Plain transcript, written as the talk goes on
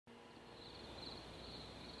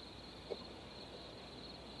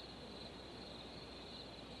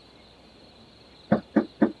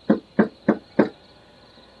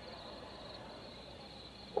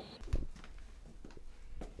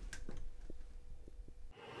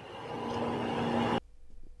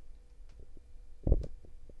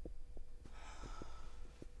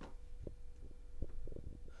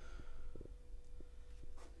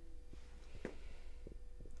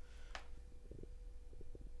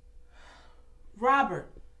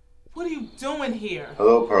Robert, what are you doing here?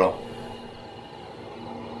 Hello, Pearl.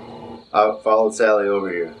 I followed Sally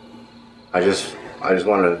over here. I just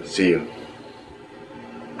wanted to see you.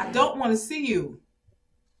 I don't want to see you.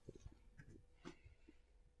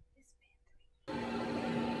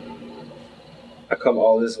 I come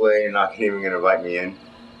all this way and you're not even gonna invite me in?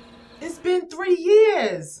 It's been 3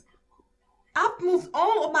 years. I've moved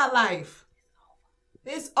on with my life.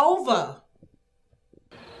 It's over.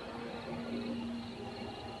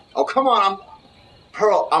 Oh, come on,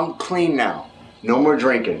 Pearl, I'm clean now. No more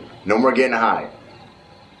drinking. No more getting high.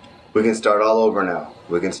 We can start all over now.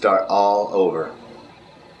 We can start all over.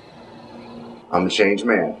 I'm a changed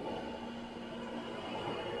man.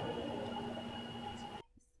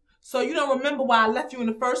 So you don't remember why I left you in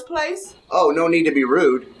the first place? Oh, no need to be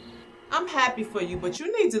rude. I'm happy for you, but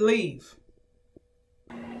you need to leave.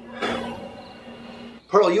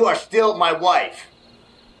 Pearl, you are still my wife.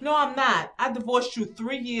 No, I'm not. I divorced you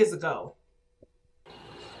 3 years ago.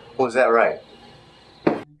 Was that right?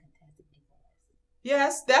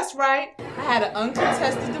 Yes, that's right. I had an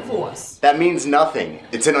uncontested divorce. That means nothing.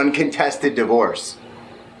 It's an uncontested divorce.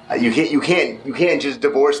 You can't just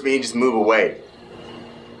divorce me and just move away.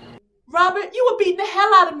 Robert, you were beating the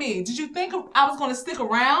hell out of me. Did you think I was going to stick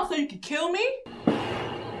around so you could kill me?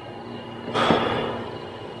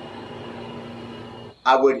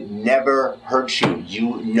 I would never hurt you.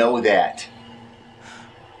 You know that.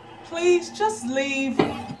 Please, just leave.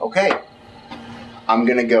 Okay. I'm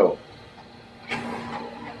gonna go.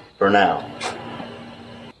 For now.